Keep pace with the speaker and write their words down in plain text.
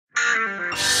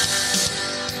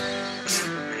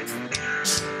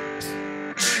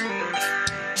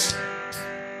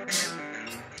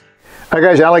Hi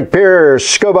guys, Alec, Peirce,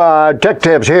 Scuba Tech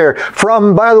Tips here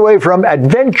from, by the way, from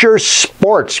Adventure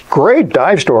Sports. Great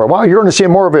dive store. Wow, you're going to see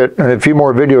more of it in a few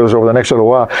more videos over the next little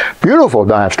while. Beautiful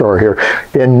dive store here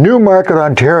in Newmarket,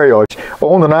 Ontario. It's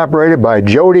owned and operated by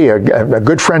Jody, a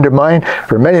good friend of mine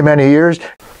for many, many years.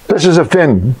 This is a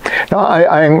fin. Now,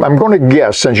 I'm going to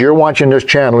guess, since you're watching this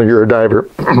channel, you're a diver.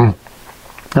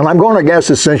 And I'm going to guess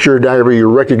that since you're a diver, you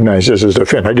recognize this as a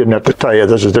fin. I didn't have to tell you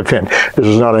this is the fin. This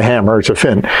is not a hammer, it's a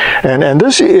fin. And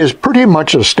this is pretty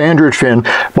much a standard fin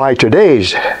by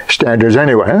today's standards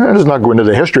anyway. Let's not go into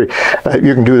the history.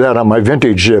 You can do that on my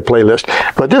vintage playlist.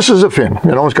 But this is a fin.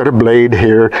 You know, it's got a blade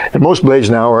here. And most blades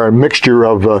now are a mixture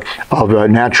of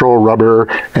natural rubber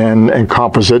and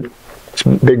composite. It's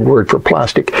a big word for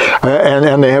plastic.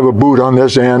 And they have a boot on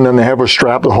this end, and they have a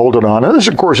strap to hold it on. And this,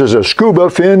 of course, is a scuba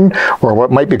fin, or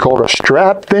what might be called a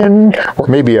strap fin, or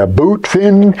maybe a boot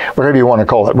fin, whatever you want to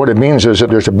call it. What it means is that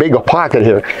there's a big pocket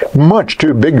here, much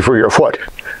too big for your foot.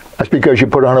 That's because you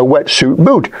put on a wetsuit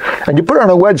boot. And you put on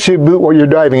a wetsuit boot while you're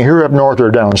diving here up north or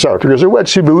down south. Because a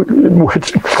wetsuit boot, the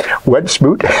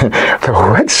wetsuit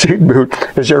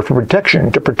boot is there for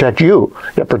protection, to protect you.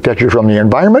 To protect you from the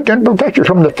environment and protect you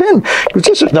from the fin. Because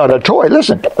this is not a toy,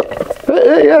 listen.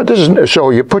 Yeah, this is,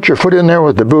 so you put your foot in there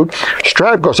with the boot,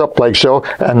 strap goes up like so,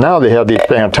 and now they have these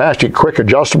fantastic quick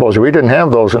adjustables. We didn't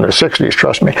have those in the 60s,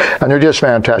 trust me. And they're just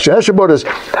fantastic.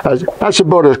 That's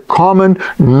about as common,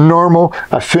 normal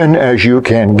a fin as you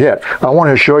can get. I want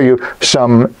to show you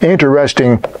some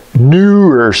interesting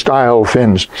newer style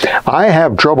fins. I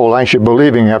have trouble actually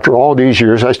believing after all these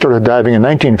years, I started diving in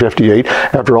 1958,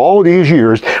 after all these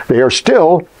years, they are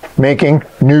still making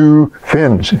new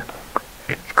fins.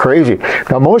 Crazy.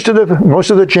 Now most of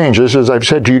the changes, as I've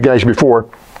said to you guys before,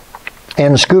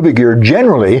 in scuba gear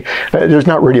generally, there's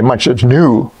not really much that's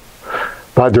new.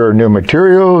 But there are new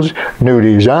materials, new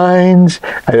designs,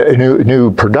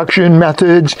 new production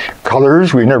methods,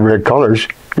 colors. We never had colors.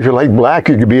 If you like black,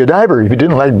 you could be a diver. If you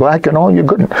didn't like black and all, you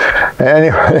couldn't.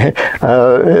 Anyway,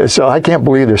 so I can't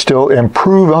believe they still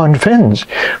improve on fins,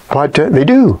 but they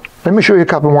do. Let me show you a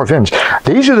couple more fins.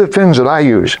 These are the fins that I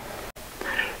use.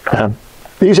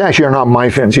 These actually are not my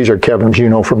fins. These are Kevin's, you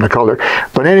know, from the color.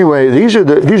 But anyway, these are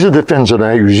the fins that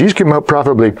I use. These came out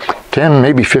probably 10,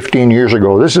 maybe 15 years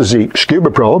ago. This is the Scuba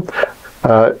Pro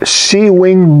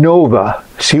Sea-Wing Nova.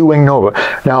 Sea-Wing Nova.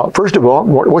 Now, first of all,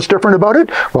 what's different about it?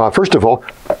 Well, first of all,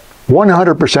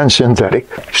 100% synthetic,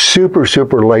 super,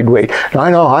 super lightweight. Now,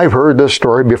 I know I've heard this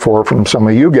story before from some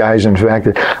of you guys, in fact,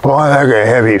 that, oh, I got a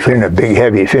heavy fin, a big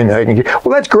heavy fin.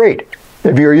 Well, that's great.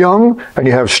 If you're young and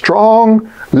you have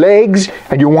strong legs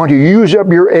and you want to use up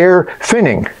your air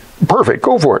finning, perfect,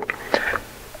 go for it.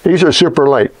 These are super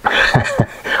light.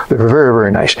 They're very,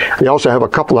 very nice. They also have a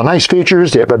couple of nice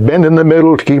features. They have a bend in the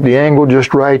middle to keep the angle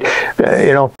just right.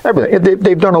 You know, everything.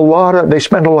 They've done they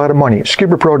spend a lot of money.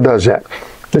 Scuba Pro does that.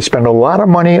 They spend a lot of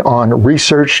money on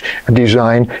research and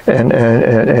design,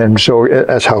 and so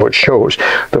that's how it shows.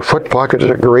 The foot pocket is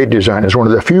a great design. It's one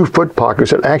of the few foot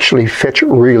pockets that actually fits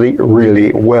really,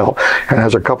 really well, and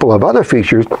has a couple of other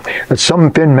features that some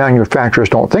fin manufacturers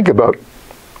don't think about.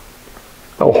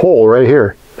 A hole right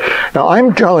here. Now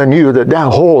I'm telling you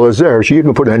that hole is there so you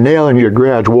can put a nail in your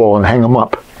garage wall and hang them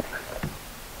up.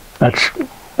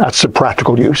 That's the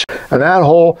practical use. And that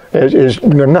hole is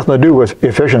nothing to do with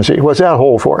efficiency. What's that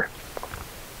hole for?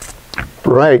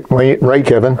 Right,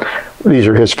 Kevin. These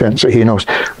are his fins, so he knows.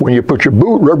 When you put your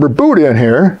rubber boot in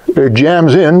here, it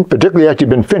jams in, particularly after you've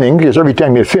been finning, because every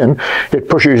time you fin, it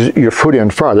pushes your foot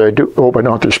in farther. I hope I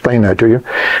don't have to explain that to you.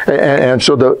 And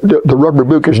so the rubber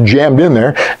boot is jammed in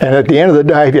there, and at the end of the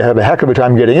dive, you have a heck of a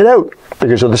time getting it out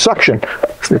because of the suction.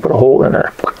 So they put a hole in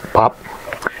there, pop.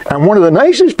 And one of the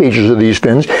nicest features of these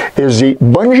fins is the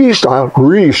bungee style,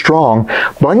 really strong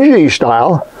bungee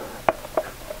style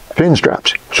fin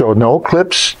straps. So no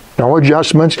clips, no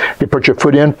adjustments. You put your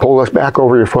foot in, pull this back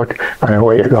over your foot, and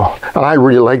away you go. And I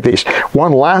really like these.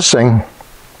 One last thing,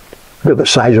 look at the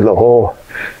size of the hole.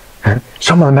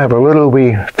 Some of them have a little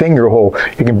wee finger hole.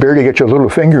 You can barely get your little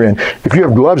finger in. If you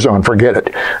have gloves on, forget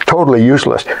it. Totally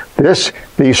useless.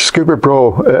 These Scuba Pro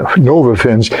Nova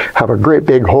fins have a great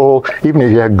big hole. Even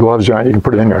if you have gloves on, you can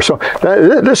put it in there. So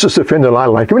this is the fin that I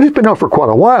like. I mean, it's been out for quite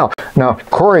a while. Now,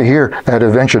 Corey here at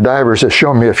Adventure Divers has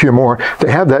shown me a few more.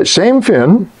 They have that same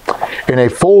fin in a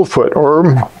full foot, or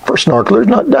for snorkelers,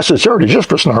 not necessarily just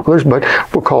for snorkelers, but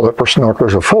we'll call it for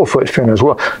snorkelers a full foot fin as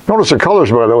well. Notice the colors,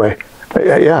 by the way.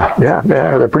 Yeah,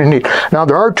 they're pretty neat. Now,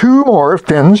 there are two more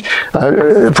fins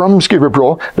from Scuba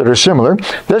Pro that are similar.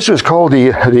 This is called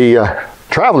the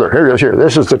Traveler, here it is here.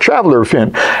 This is the Traveler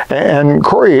fin. And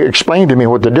Corey explained to me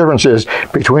what the difference is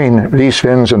between these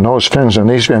fins and those fins and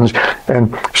these fins.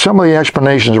 And some of the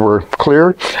explanations were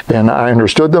clear, and I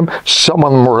understood them. Some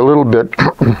of them were a little bit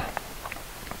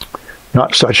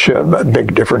not such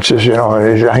big differences, you know.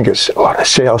 I think it's a lot of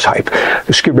sales hype.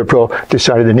 The Scuba Pro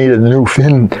decided they needed a new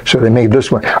fin, so they made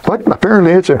this one. But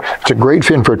apparently it's a great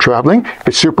fin for traveling.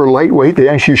 It's super lightweight. They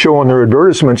actually show on their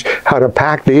advertisements how to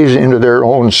pack these into their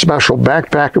own special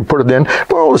backpack and put it in.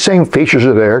 But all the same features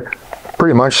are there.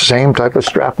 Pretty much the same type of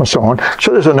strap and so on.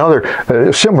 So there's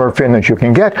another similar fin that you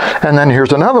can get. And then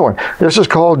here's another one. This is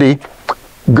called the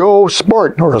Go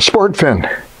Sport, or a sport fin.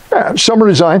 Summer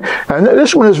design, and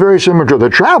this one is very similar to the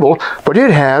Travel, but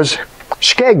it has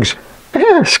skegs.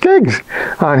 Yeah, skegs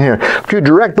on here to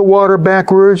direct the water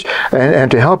backwards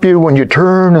and to help you when you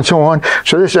turn and so on.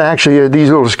 So this actually, these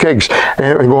little skegs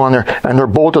go on there, and they're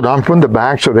bolted on from the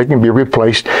back so they can be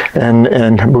replaced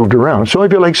and moved around. So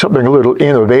if you like something a little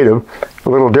innovative, a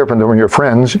little different than your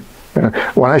friends,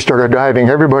 when I started diving,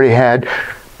 everybody had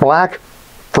black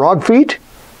frog feet,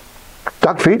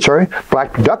 duck feet, sorry,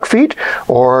 black duck feet,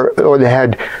 or they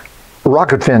had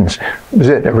rocket fins. That was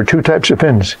it. There were two types of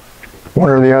fins, one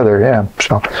or the other. Yeah.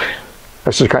 So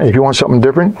this is kind of, if you want something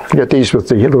different, get these with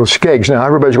the little skegs. Now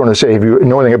everybody's going to say, if you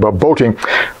know anything about boating,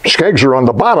 skegs are on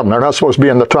the bottom. They're not supposed to be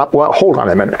on the top. Well, hold on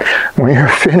a minute. When you're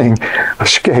finning, the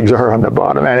skegs are on the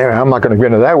bottom. Anyway, I'm not going to get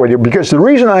into that with you, because the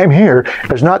reason I'm here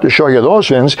is not to show you those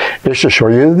fins, it's to show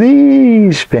you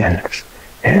these fins.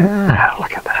 Yeah,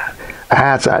 look at that.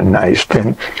 That's a nice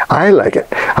fin. I like it.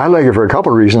 I like it for a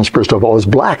couple of reasons. First of all, it's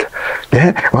black.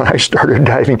 Yeah, when I started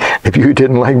diving, if you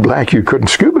didn't like black, you couldn't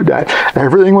scuba dive.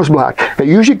 Everything was black. It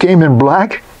usually came in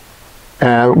black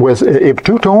with a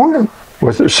two-tone,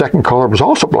 with the second color was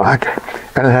also black,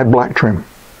 and it had black trim.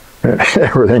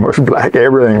 Everything was black.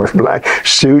 Everything was black.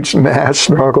 Suits, masks,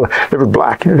 snorkel. It was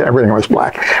black. Everything was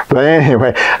black. But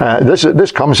anyway,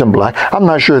 this comes in black. I'm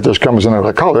not sure if this comes in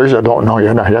other colors. I don't know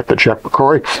yet. I have to check with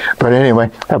Corey. But anyway,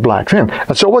 a black fin.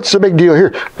 And so what's the big deal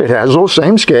here? It has those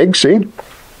same skegs. See,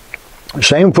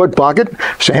 same foot pocket,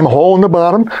 same hole in the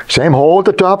bottom, same hole at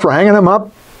the top for hanging them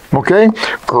up. Okay,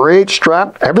 great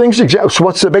strap. Everything's exact. So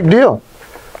what's the big deal?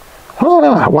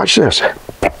 Oh, watch this.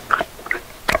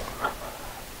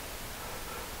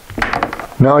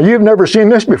 Now, you've never seen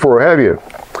this before, have you?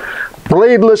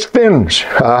 Bladeless fins.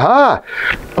 Aha!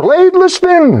 Bladeless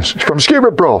fins from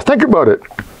Scuba Pro. Think about it.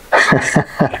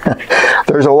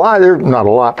 There's a lot, not a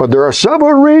lot, but there are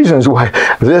several reasons why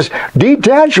this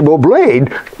detachable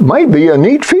blade might be a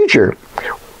neat feature.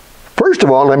 First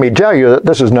of all, let me tell you that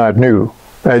this is not new.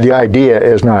 The idea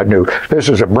is not new. This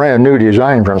is a brand new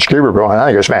design from Scuba Pro, and I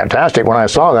think it's fantastic. When I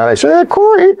saw that, I said,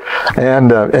 Corey,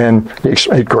 and it's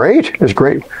great. It's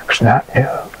great. It's not new.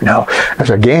 No, as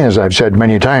I've said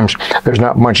many times, there's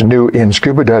not much new in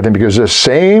scuba diving, because the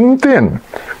same fin,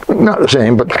 not the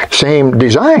same, but same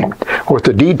design with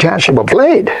the detachable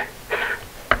blade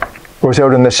was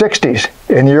out in the 60s,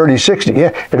 in the early 60s.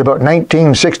 Yeah, in about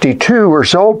 1962 or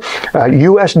so,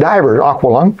 U.S. diver,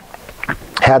 aqua-lung,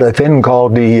 had a fin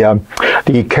called the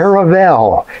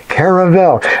Caravel.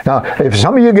 Now, if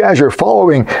some of you guys are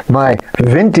following my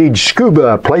vintage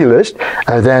scuba playlist,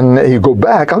 then you go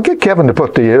back. I'll get Kevin to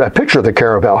put the picture of the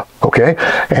Caravel, okay,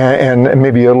 and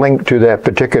maybe a link to that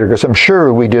particular, because I'm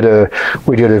sure we did a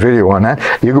video on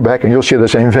that. You go back and you'll see the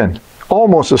same fin,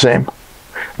 almost the same.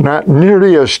 Not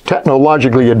nearly as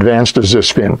technologically advanced as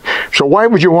this fin. So why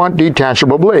would you want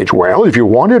detachable blades? Well, if you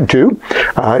wanted to,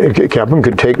 Kevin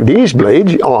could take these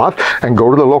blades off and go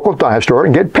to the local dive store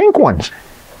and get pink ones.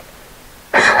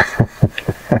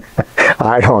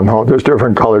 I don't know if there's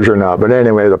different colors or not, but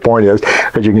anyway, the point is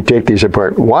that you can take these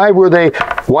apart. Why were they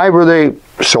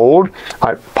sold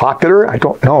popular? I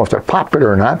don't know if they're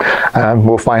popular or not.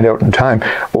 We'll find out in time.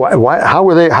 How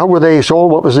were they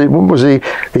sold? What was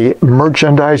the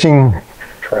merchandising?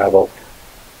 Travel,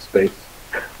 space.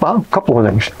 Well, a couple of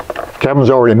things. Kevin's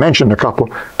already mentioned a couple.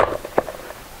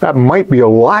 That might be a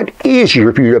lot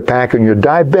easier for you to pack in your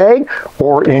dive bag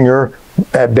or in your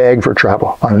bag for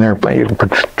travel on an airplane. You can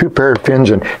put two pair of fins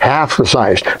in half the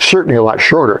size, certainly a lot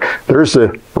shorter. There's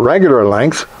the regular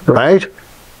length, right?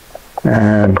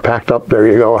 And packed up, there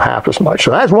you go, half as much.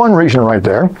 So that's one reason right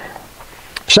there.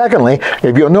 Secondly,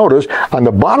 if you'll notice, on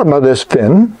the bottom of this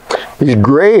fin, these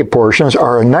gray portions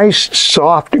are a nice,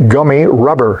 soft, gummy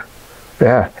rubber.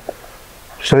 Yeah.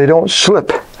 So they don't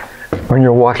slip when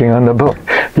you're walking on the boat.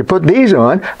 You put these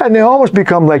on, and they almost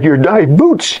become like your dive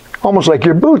boots, almost like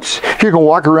your boots. You can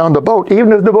walk around the boat,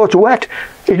 even if the boat's wet,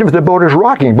 even if the boat is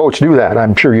rocking. Boats do that,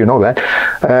 I'm sure you know that.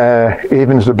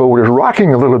 Even if the boat is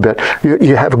rocking a little bit,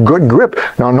 you have a good grip.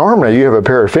 Now, normally you have a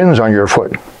pair of fins on your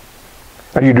foot,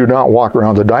 and you do not walk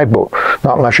around the dive boat,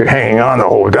 not unless you're hanging on the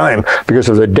whole time, because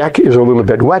if the deck is a little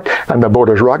bit wet and the boat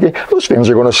is rocking, those fins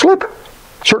are going to slip.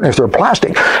 Certainly if they're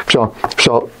plastic.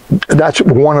 So that's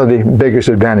one of the biggest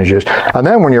advantages. And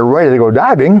then when you're ready to go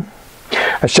diving,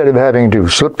 instead of having to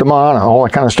slip them on and all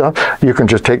that kind of stuff, you can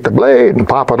just take the blade and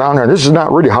pop it on there. This is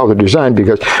not really how they're designed,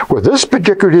 because with this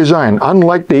particular design,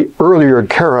 unlike the earlier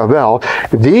Caravelle,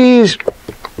 these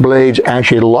blades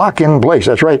actually lock in place.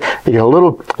 That's right. You get a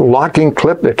little locking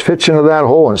clip that fits into that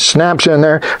hole and snaps in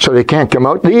there so they can't come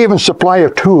out. They even supply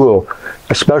a tool,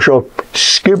 a special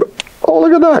scuba. Oh,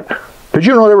 look at that. Did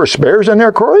you know there were spares in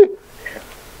there, Corey?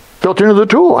 Built into the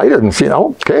tool. I didn't see.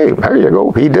 Okay, there you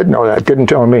go. He did know that. Didn't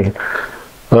tell me.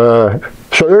 So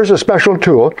there's a special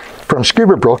tool from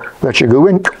Scuba Pro that you go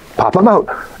in, pop them out.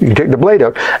 You can take the blade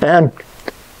out. And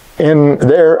in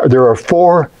there are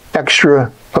 4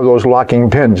 extra of those locking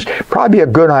pins. Probably a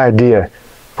good idea.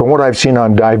 From what I've seen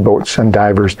on dive boats and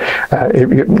divers, I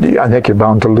think you're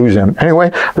bound to lose them.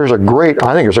 Anyway, I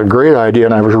think it's a great idea,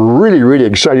 and I was really, really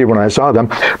excited when I saw them,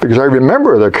 because I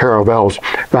remember the Caravelles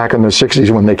back in the 60s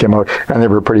when they came out, and they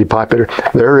were pretty popular.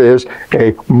 There is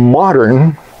a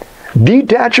modern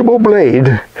detachable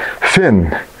blade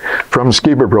fin from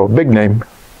Scuba Pro, big name.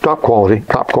 Top quality.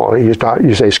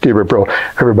 You say Scuba Pro,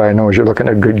 everybody knows you're looking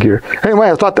at good gear.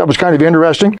 Anyway, I thought that was kind of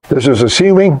interesting. This is a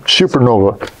Sea-Wing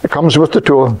Supernova. It comes with the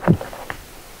tool.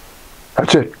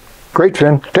 That's it. Great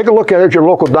fin. Take a look at it at your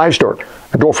local dive store.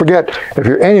 And don't forget, if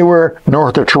you're anywhere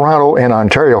north of Toronto in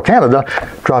Ontario, Canada,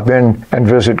 drop in and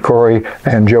visit Corey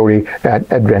and Jody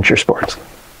at Adventure Sports.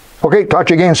 Okay, talk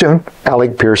to you again soon.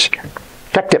 Alec, Peirce,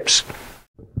 Tech Tips.